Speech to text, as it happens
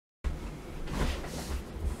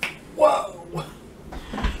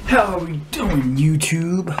How are we doing,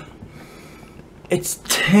 YouTube? It's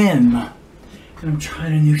Tim, and I'm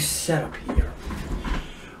trying a new setup here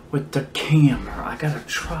with the camera. I got a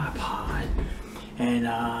tripod, and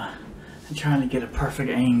I'm trying to get a perfect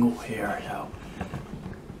angle here. So,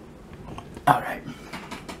 all right.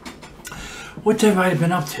 What's everybody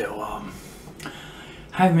been up to? I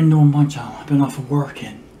haven't been doing much. I've been off of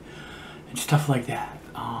working and stuff like that.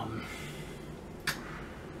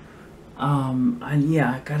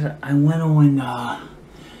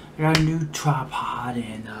 I got a new tripod,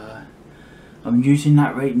 and I'm using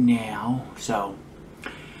that right now. So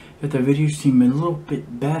if the videos seem a little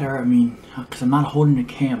bit better, I mean, because I'm not holding the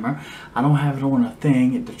camera, I don't have it on a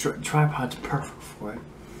thing. The tripod's perfect for it.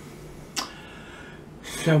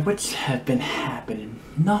 So what's been happening?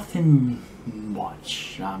 Nothing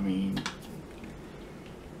much. I mean,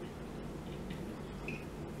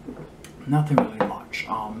 nothing really much.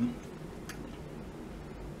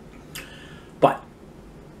 But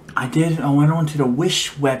I went on to the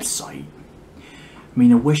Wish website. I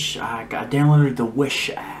mean, I downloaded the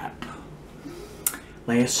Wish app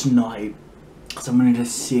last night, because I wanted to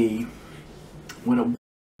see what it was.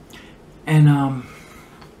 And I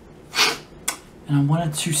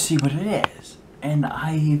wanted to see what it is. And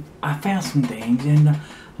I found some things, and I'm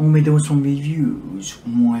going to be doing some reviews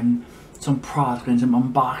on some products and some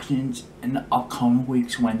unboxings in the upcoming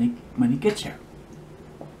weeks when it gets here.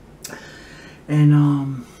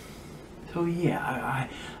 And so yeah,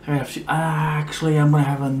 actually I'm gonna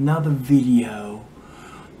have another video.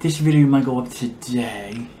 This video might go up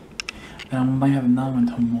today, and I might have another one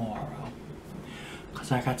tomorrow,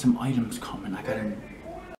 because I got some items coming. I gotta.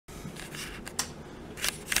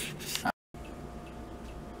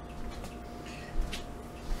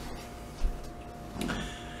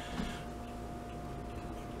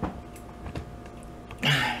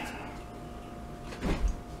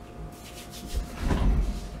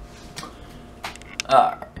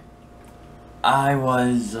 I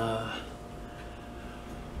was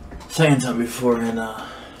saying something before, and I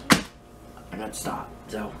got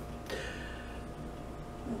stopped. So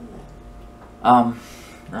oh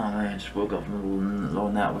man, I just woke up from a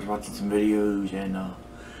little nap. Was watching some videos and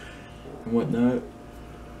whatnot.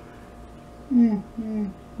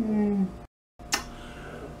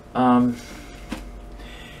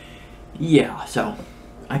 Yeah, so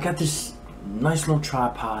I got this nice little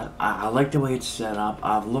tripod. I like the way it's set up.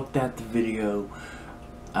 I've looked at the video.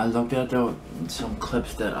 I looked at some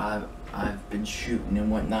clips that I've been shooting and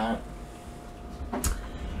whatnot.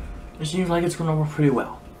 It seems like it's gonna work pretty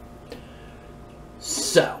well.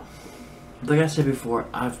 So, like I said before,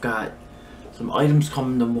 I've got some items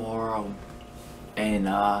coming tomorrow, and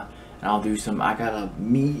I'll do some. I got a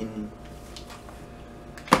meeting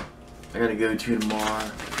I gotta go to tomorrow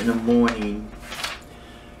in the morning.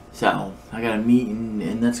 So I got a meeting,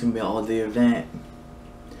 and that's gonna be all the event.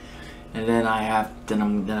 And then I'll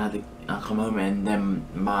come home, and then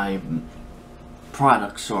my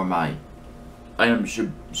products or my items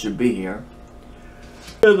should be here.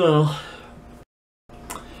 And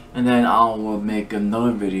then I'll make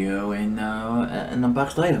another video and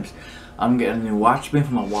unbox the items. I'm getting a new watch band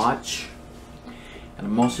for my watch, and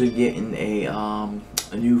I'm also getting a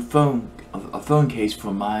new phone case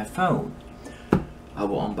for my phone. I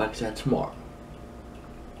will unbox that tomorrow.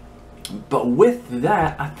 But with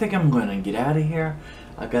that, I think I'm gonna get out of here.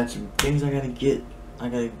 I got some things I gotta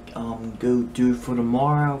go do for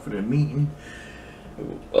tomorrow for the meeting,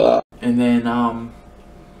 and then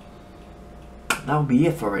that'll be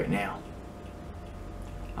it for right now.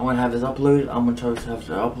 I'm gonna have this uploaded. I'm gonna try to have it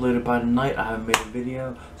uploaded by tonight. I haven't made a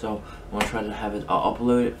video, so I'm gonna try to have it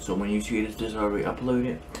uploaded. So when you see this, is already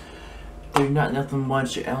uploaded. There's nothing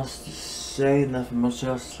much else to say, nothing much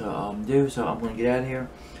else to do. So I'm gonna get out of here.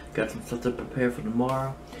 Got some stuff to prepare for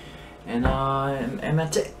tomorrow, and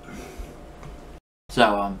that's it.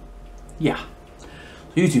 So yeah. So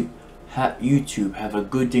YouTube, have a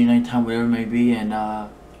good day, nighttime, whatever it may be, and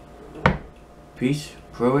peace.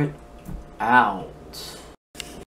 Pro it out.